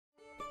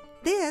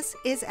This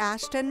is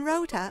Ashton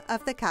Rota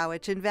of the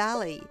Cowichan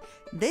Valley.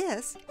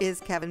 This is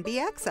Kevin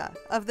Bieksa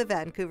of the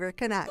Vancouver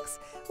Canucks.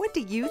 What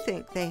do you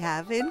think they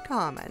have in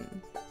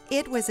common?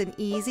 It was an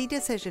easy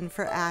decision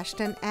for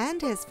Ashton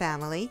and his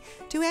family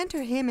to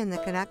enter him in the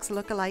Canucks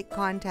Lookalike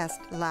contest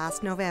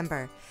last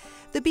November.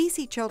 The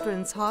BC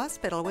Children's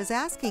Hospital was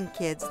asking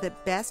kids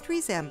that best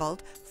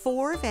resembled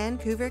 4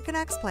 Vancouver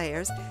Canucks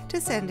players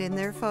to send in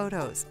their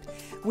photos.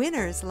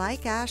 Winners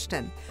like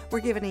Ashton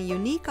were given a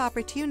unique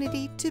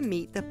opportunity to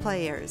meet the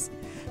players.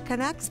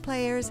 Canucks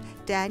players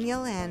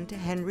Daniel and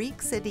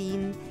Henrique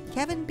Sedin,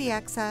 Kevin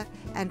Bieksa,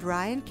 and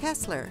Ryan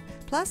Kessler,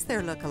 plus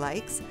their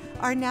lookalikes,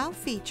 are now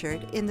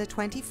featured in the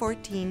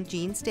 2014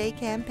 Jeans Day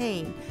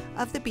campaign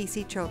of the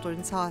BC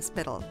Children's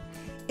Hospital.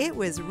 It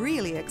was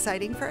really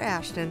exciting for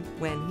Ashton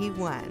when he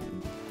won.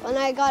 When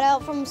I got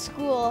out from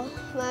school,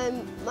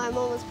 my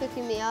mom was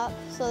picking me up,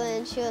 so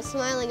then she was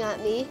smiling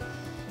at me,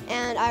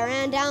 and I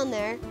ran down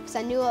there because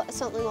I knew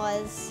something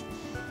was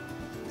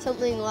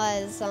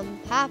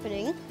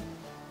happening.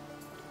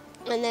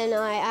 And then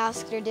I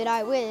asked her, did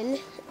I win?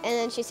 And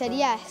then she said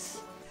yes.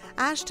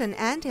 Ashton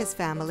and his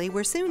family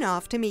were soon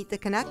off to meet the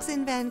Canucks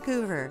in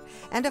Vancouver,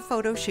 and a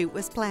photo shoot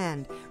was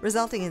planned,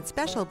 resulting in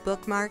special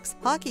bookmarks,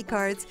 hockey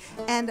cards,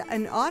 and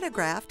an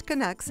autographed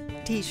Canucks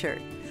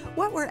t-shirt.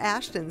 What were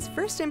Ashton's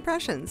first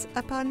impressions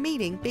upon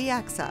meeting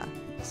Bieksa?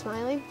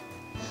 Smiling.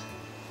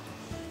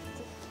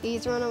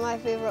 He's one of my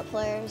favorite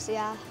players,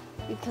 yeah,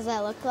 because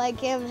I look like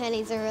him, and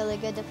he's a really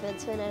good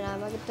defenseman, and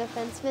I'm a good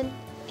defenseman.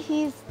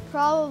 He's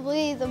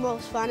probably the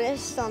most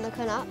funnest on the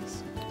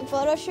Canucks. The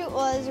photo shoot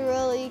was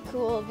really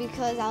cool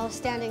because I was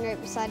standing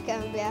right beside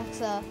Kevin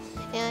Bieksa,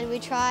 and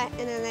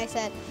then they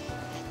said,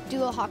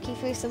 do a hockey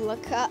face and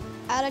look at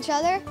each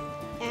other,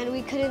 and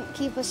we couldn't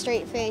keep a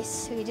straight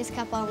face. We just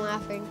kept on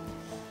laughing.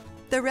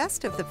 The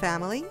rest of the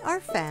family are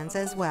fans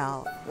as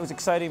well. It was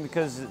exciting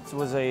because it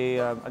was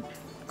a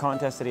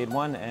contest that he had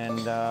won,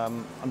 and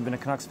I've been a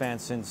Canucks fan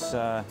since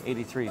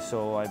 '83,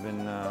 so I've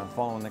been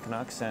following the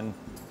Canucks, and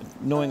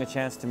knowing a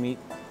chance to meet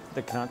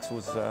the Canucks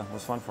was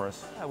fun for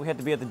us. We had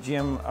to be at the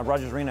gym,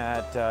 Rogers Arena,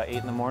 at 8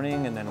 in the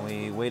morning, and then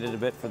we waited a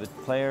bit for the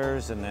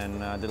players, and then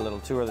did a little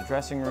tour of the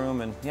dressing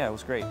room, and yeah, it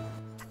was great.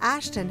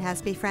 Ashton has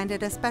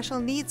befriended a special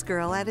needs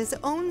girl at his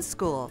own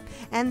school,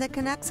 and the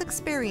Canucks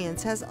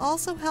experience has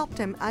also helped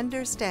him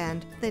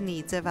understand the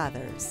needs of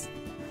others.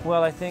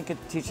 Well, I think it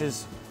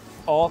teaches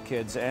all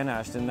kids and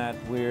Ashton that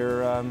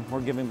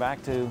we're giving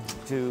back to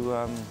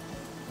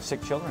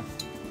sick children.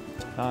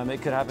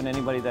 It could happen to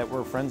anybody that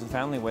we're friends and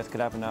family with,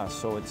 could happen to us,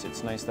 so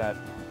it's nice that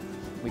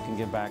we can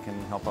give back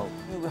and help out.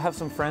 We have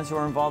some friends who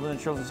are involved in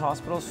the Children's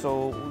Hospital,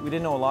 so we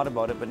didn't know a lot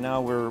about it, but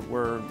now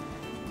we're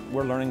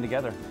learning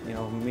together, you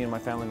know, me and my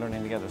family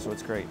learning together, so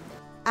it's great.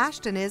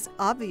 Ashton is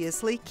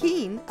obviously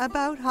keen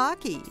about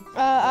hockey.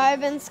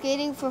 I've been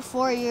skating for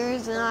 4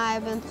 years, and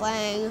I've been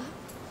playing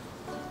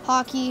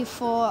hockey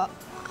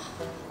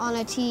on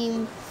a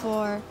team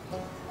for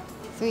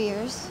 3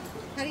 years.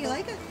 How do you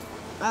like it?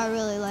 I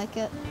really like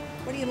it.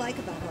 What do you like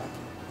about hockey?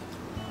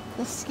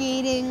 The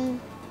skating,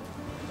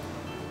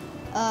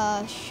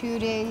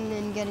 shooting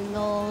and getting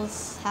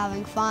goals,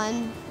 having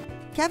fun.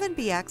 Kevin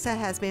Bieksa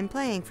has been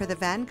playing for the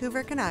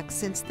Vancouver Canucks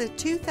since the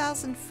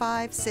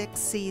 2005-06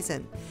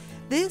 season.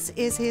 This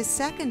is his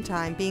second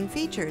time being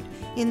featured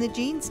in the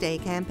Jeans Day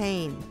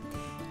campaign.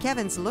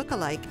 Kevin's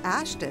lookalike,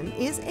 Ashton,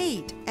 is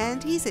 8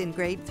 and he's in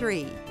grade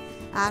 3.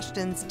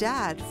 Ashton's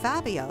dad,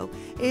 Fabio,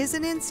 is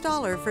an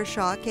installer for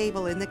Shaw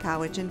Cable in the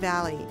Cowichan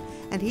Valley,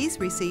 and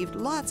he's received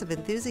lots of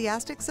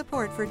enthusiastic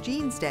support for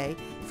Jeans Day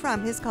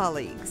from his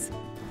colleagues.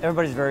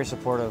 Everybody's very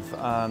supportive.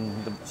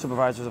 The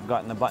supervisors have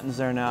gotten the buttons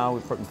there now. We're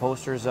putting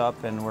posters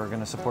up, and we're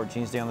going to support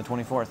Jeans Day on the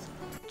 24th.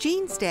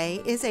 Jeans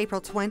Day is April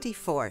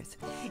 24th.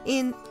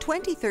 In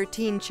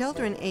 2013,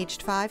 children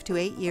aged 5 to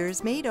 8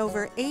 years made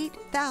over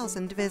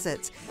 8,000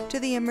 visits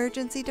to the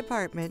emergency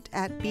department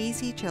at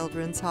BC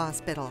Children's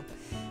Hospital.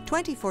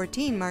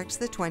 2014 marks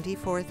the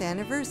 24th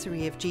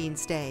anniversary of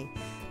Jeans Day.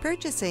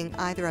 Purchasing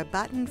either a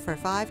button for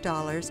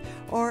 $5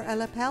 or a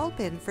lapel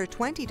pin for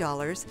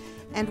 $20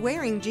 and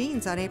wearing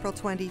jeans on April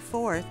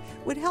 24th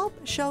would help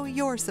show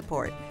your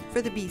support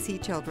for the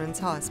BC Children's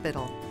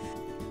Hospital.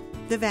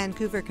 The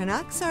Vancouver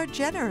Canucks are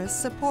generous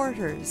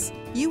supporters.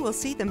 You will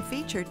see them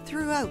featured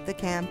throughout the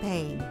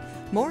campaign.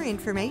 More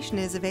information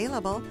is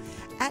available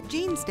at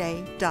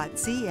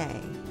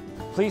jeansday.ca.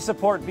 Please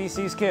support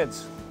BC's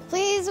kids.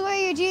 Please wear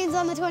your jeans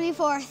on the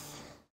 24th.